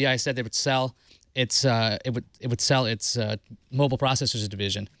September, TI said they would sell its mobile processors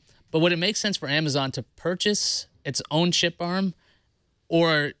division. But would it make sense for Amazon to purchase its own chip arm,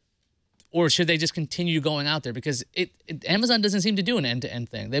 or should they just continue going out there? Because Amazon doesn't seem to do an end-to-end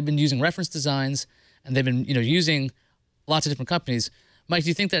thing. They've been using reference designs, and they've been using lots of different companies. Myke, do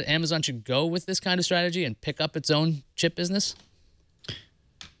you think that Amazon should go with this kind of strategy and pick up its own chip business?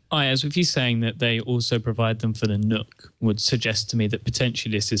 As with you saying that they also provide them for the Nook would suggest to me that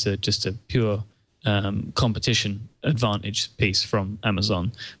potentially this is just a pure competition advantage piece from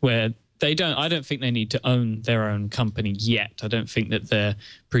Amazon, where I don't think they need to own their own company yet. I don't think that they're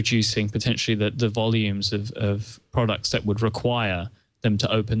producing potentially the volumes of products that would require them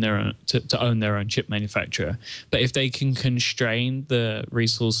to own their own chip manufacturer. But if they can constrain the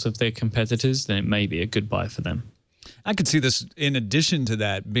resource of their competitors, then it may be a good buy for them. I could see this, in addition to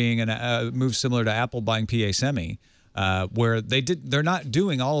that, being a move similar to Apple buying PA Semi, where they're not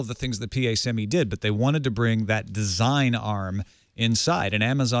doing all of the things that PA Semi did, but they wanted to bring that design arm inside. And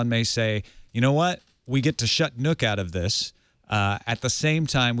Amazon may say, you know what, we get to shut Nook out of this. At the same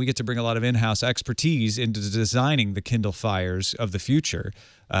time, we get to bring a lot of in-house expertise into designing the Kindle Fires of the future,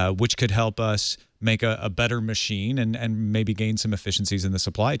 which could help us make a better machine and maybe gain some efficiencies in the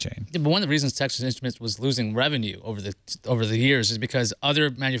supply chain. Yeah, but one of the reasons Texas Instruments was losing revenue over the years is because other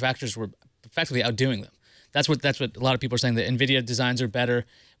manufacturers were effectively outdoing them. That's what a lot of people are saying, that NVIDIA designs are better.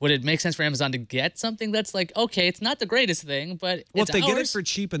 Would it make sense for Amazon to get something that's like, okay, it's not the greatest thing, but well, it's if they get it ours? for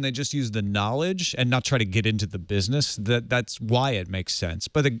cheap and they just use the knowledge and not try to get into the business, that's why it makes sense.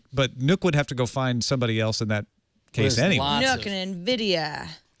 But Nook would have to go find somebody else in that case anyway. Nook and NVIDIA,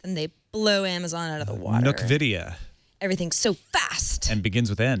 and they blow Amazon out of the water. Nookvidia. Everything's so fast. And begins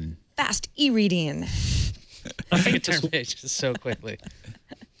with N. Fast e-reading. I can turn pages so quickly.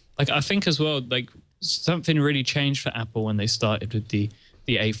 I think as well, something really changed for Apple when they started with the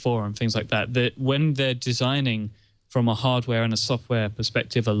A4 and things like that. That when they're designing from a hardware and a software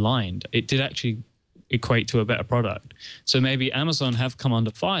perspective aligned, it did actually equate to a better product. So maybe Amazon have come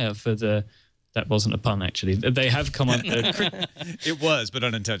under fire for that wasn't a pun, actually. They have come under... It was, but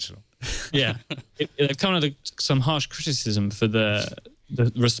unintentional. Yeah. They've come under some harsh criticism for the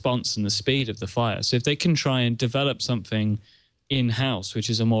response and the speed of the Fire. So if they can try and develop something in-house, which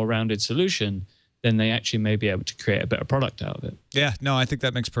is a more rounded solution, then they actually may be able to create a better product out of it. Yeah, no, I think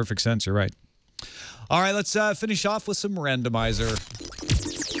that makes perfect sense. You're right. All right, let's finish off with some randomizer.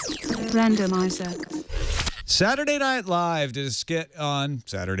 Randomizer. Saturday Night Live did a skit on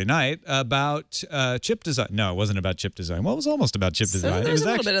Saturday night about chip design. No, it wasn't about chip design. Well, it was almost about chip design. There's a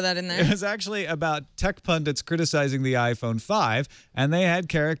little bit of that in there. It was actually about tech pundits criticizing the iPhone 5, and they had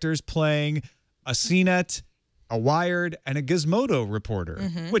characters playing a CNET, a Wired, and a Gizmodo reporter,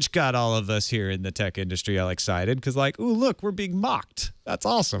 which got all of us here in the tech industry all excited because, ooh, look, we're being mocked. That's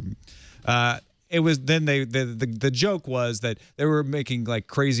awesome. It was then the joke was that they were making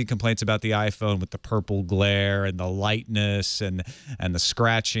crazy complaints about the iPhone with the purple glare and the lightness and the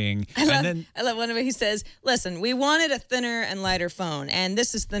scratching. I love one of it. He says, "Listen, we wanted a thinner and lighter phone, and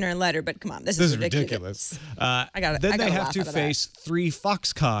this is thinner and lighter, but come on, this is ridiculous." Then they have to face 3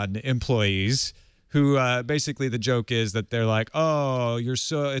 Foxconn employees who basically the joke is that they're like, oh,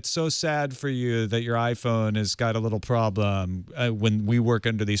 it's so sad for you that your iPhone has got a little problem when we work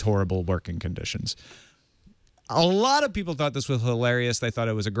under these horrible working conditions. A lot of people thought this was hilarious. They thought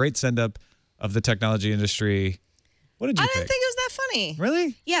it was a great send-up of the technology industry. What did you think? I didn't think it was that funny.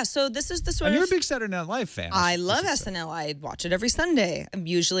 Really? Yeah, so this is the sort of... You're a big Saturday Night Live fan. I love SNL. I watch it every Sunday. I'm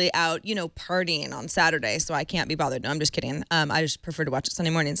usually out, partying on Saturday, so I can't be bothered. No, I'm just kidding. I just prefer to watch it Sunday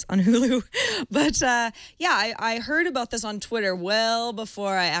mornings on Hulu. But, I heard about this on Twitter well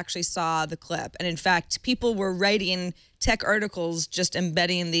before I actually saw the clip. And, in fact, people were writing tech articles just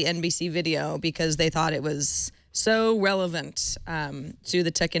embedding the NBC video because they thought it was so relevant to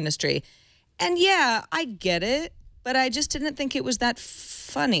the tech industry. And, yeah, I get it. But I just didn't think it was that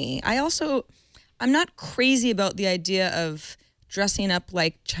funny. I'm not crazy about the idea of dressing up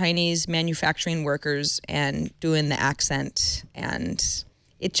like Chinese manufacturing workers and doing the accent. And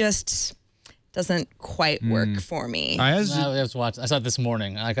it just doesn't quite work for me. I have to watch. I saw it this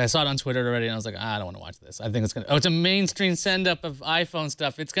morning. I saw it on Twitter already, and I was like, I don't want to watch this. I think it's it's a mainstream send-up of iPhone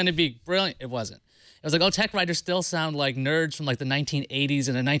stuff. It's gonna be brilliant. It wasn't. It was like, tech writers still sound like nerds from the 1980s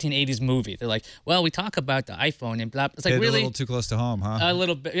in a 1980s movie. They're like, well, we talk about the iPhone and blah. It's like, really? A little too close to home, huh? A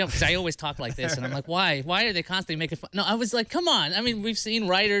little bit, because I always talk like this, and I'm like, why? Why are they constantly making fun? No, I was like, come on. I mean, we've seen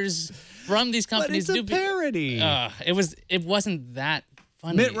writers from these companies do parody. It wasn't that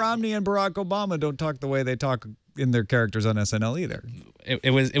funny. Mitt Romney and Barack Obama don't talk the way they talk in their characters on SNL either.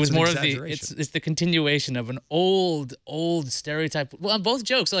 It was more of the it's the continuation of an old stereotype. Well, on both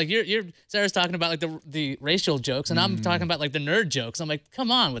jokes, like you're Sarah's talking about like the racial jokes, and I'm talking about like the nerd jokes. I'm like,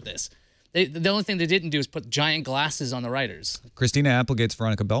 come on with this. The only thing they didn't do is put giant glasses on the writers. Christina Applegate's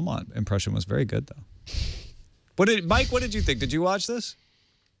Veronica Belmont impression was very good, though. Mike, what did you think? Did you watch this?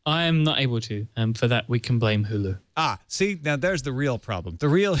 I am not able to. For that, we can blame Hulu. See, now there's the real problem. The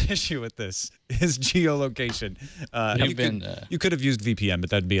real issue with this is geolocation. You could have used VPN, but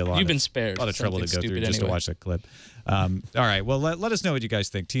that'd be a lot of trouble to go through just to watch that clip. All right, well, let us know what you guys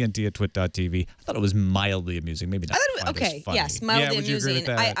think. TNT at twit.tv. I thought it was mildly amusing. Maybe not. Okay, yes, mildly amusing.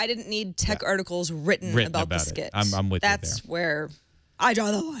 I didn't need tech articles written about the skit. I'm with you there. That's where I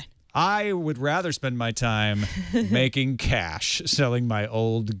draw the line. I would rather spend my time making cash selling my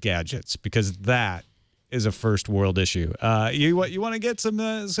old gadgets, because that is a first world issue. You want to get some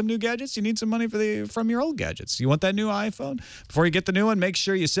new gadgets? You need some money from your old gadgets. You want that new iPhone? Before you get the new one, make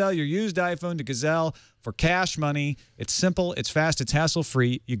sure you sell your used iPhone to Gazelle for cash money. It's simple, it's fast, it's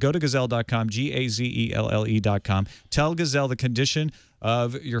hassle-free. You go to Gazelle.com, Gazelle.com. Tell Gazelle the condition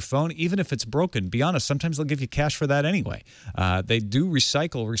of your phone, even if it's broken. Be honest, sometimes they'll give you cash for that anyway. They do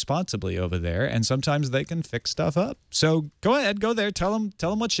recycle responsibly over there, and sometimes they can fix stuff up. So go ahead, go there, tell them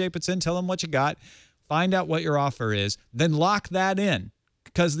what shape it's in, tell them what you got, find out what your offer is, then lock that in,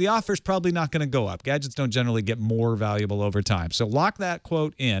 because the offer's probably not going to go up. Gadgets don't generally get more valuable over time. So lock that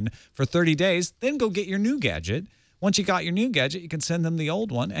quote in for 30 days, then go get your new gadget. Once you got your new gadget, you can send them the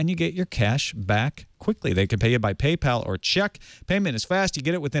old one, and you get your cash back quickly. They can pay you by PayPal or check. Payment is fast. You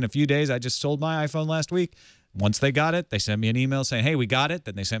get it within a few days. I just sold my iPhone last week. Once they got it, they sent me an email saying, hey, we got it.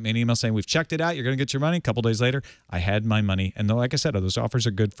 Then they sent me an email saying, we've checked it out. You're going to get your money. A couple days later, I had my money. And like I said, those offers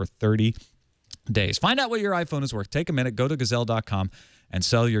are good for 30 days. Find out what your iPhone is worth. Take a minute. Go to Gazelle.com and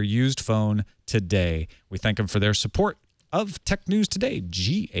sell your used phone today. We thank them for their support of Tech News Today.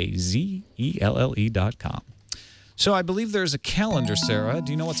 Gazelle.com. So I believe there's a calendar, Sarah.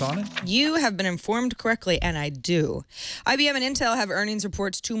 Do you know what's on it? You have been informed correctly, and I do. IBM and Intel have earnings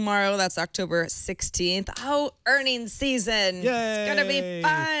reports tomorrow. That's October 16th. Oh, earnings season. Yay! It's going to be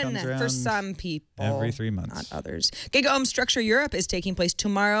fun for some people. Every 3 months. Not others. GigaOM Structure Europe is taking place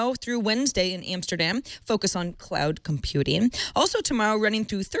tomorrow through Wednesday in Amsterdam. Focus on cloud computing. Also tomorrow, running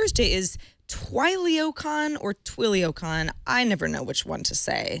through Thursday, is TwilioCon or TwilioCon. I never know which one to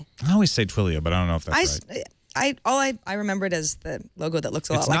say. I always say Twilio, but I don't know if that's right. I remember it as the logo that looks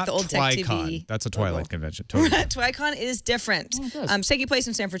a lot like the old Tech TV. That's a Twilight logo. convention. Totally. TwiCon is different. It's taking place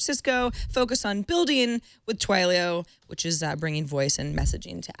in San Francisco. Focus on building with Twilio, which is bringing voice and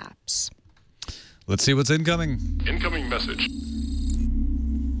messaging to apps. Let's see what's incoming. Incoming message.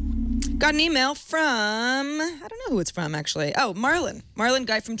 Got an email from, I don't know who it's from, actually. Oh, Marlon. Marlon,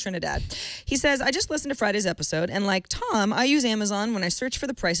 guy from Trinidad. He says, I just listened to Friday's episode, and like Tom, I use Amazon when I search for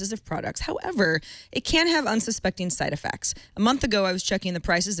the prices of products. However, it can have unsuspecting side effects. A month ago, I was checking the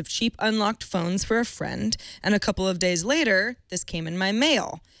prices of cheap unlocked phones for a friend, and a couple of days later, this came in my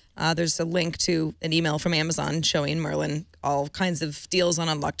mail. There's a link to an email from Amazon showing Merlin all kinds of deals on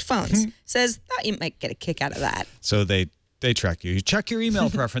unlocked phones. Says, thought you might get a kick out of that. So they track you. You check your email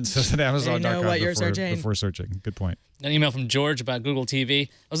preferences at Amazon.com before searching. Good point. An email from George about Google TV. I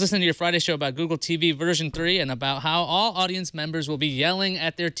was listening to your Friday show about Google TV version 3 and about how all audience members will be yelling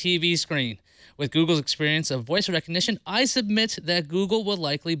at their TV screen. With Google's experience of voice recognition, I submit that Google will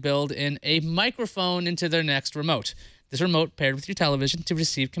likely build in a microphone into their next remote. This remote paired with your television to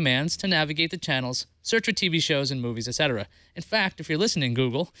receive commands to navigate the channels, search for TV shows and movies, etc. In fact, if you're listening,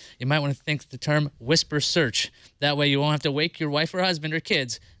 Google, you might want to think the term whisper search. That way you won't have to wake your wife or husband or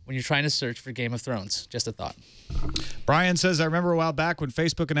kids when you're trying to search for Game of Thrones. Just a thought. Brian says, I remember a while back when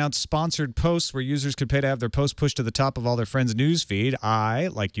Facebook announced sponsored posts where users could pay to have their posts pushed to the top of all their friends' news feed. I,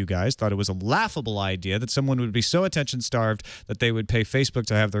 like you guys, thought it was a laughable idea that someone would be so attention-starved that they would pay Facebook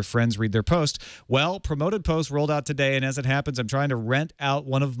to have their friends read their post. Well, promoted posts rolled out today, and as it happens, I'm trying to rent out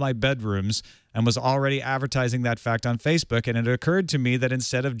one of my bedrooms and was already advertising that fact on Facebook, and it occurred to me that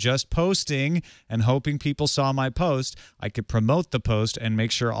instead of just posting and hoping people saw my post, I could promote the post and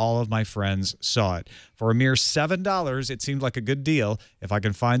make sure all of my friends saw it. For a mere $7, it seemed like a good deal if I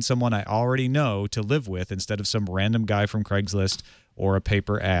can find someone I already know to live with instead of some random guy from Craigslist or a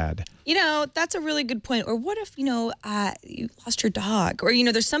paper ad. You know, that's a really good point. Or what if, you lost your dog? Or,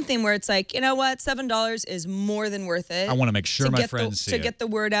 there's something where it's like, you know what, $7 is more than worth it. I want to make sure my friends see it. To get the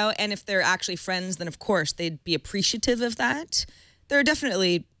word out. And if they're actually friends, then of course they'd be appreciative of that. There are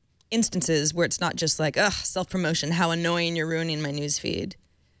definitely instances where it's not just like, ugh, self-promotion, how annoying, you're ruining my news feed.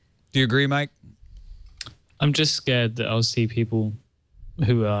 Do you agree, Myke? I'm just scared that I'll see people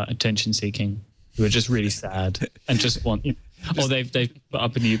who are attention seeking, who are just really sad and just want, or they've put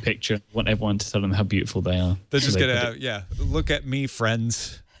up a new picture, want everyone to tell them how beautiful they are. They're just gonna look at me,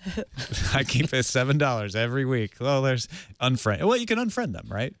 friends. I keep it $7 every week. Well, there's unfriend. Well, you can unfriend them,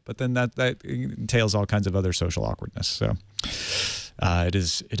 right? But then that entails all kinds of other social awkwardness. So it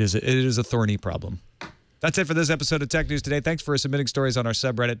is a thorny problem. That's it for this episode of Tech News Today. Thanks for submitting stories on our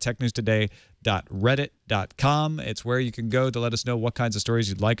subreddit, technewstoday.reddit.com. It's where you can go to let us know what kinds of stories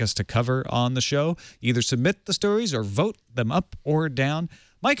you'd like us to cover on the show. Either submit the stories or vote them up or down.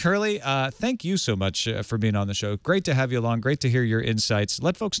 Myke Hurley, thank you so much for being on the show. Great to have you along. Great to hear your insights.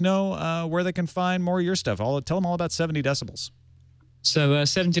 Let folks know where they can find more of your stuff. Tell them all about 70 Decibels. So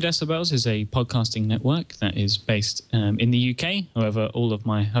 70 Decibels is a podcasting network that is based in the UK. However, all of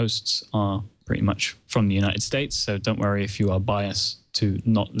my hosts are pretty much from the United States, so don't worry if you are biased to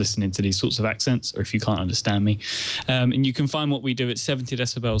not listening to these sorts of accents or if you can't understand me. And you can find what we do at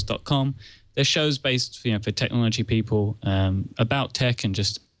 70decibels.com. They're shows based for technology people, about tech and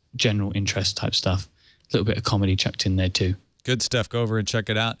just general interest type stuff. A little bit of comedy chucked in there too. Good stuff. Go over and check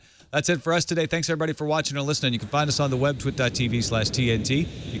it out. That's it for us today. Thanks, everybody, for watching or listening. You can find us on the web,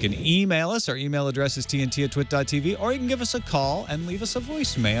 twit.tv/TNT. You can email us. Our email address is tnt@twit.tv, or you can give us a call and leave us a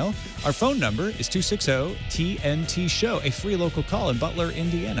voicemail. Our phone number is 260-TNT-SHOW, a free local call in Butler,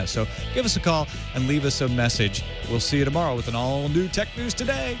 Indiana. So give us a call and leave us a message. We'll see you tomorrow with an all-new Tech News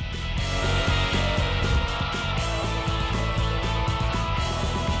Today.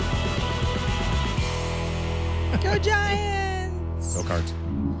 Go Giants! Go Cards.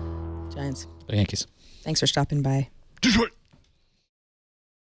 Giants. The Yankees. Thanks for stopping by. Detroit.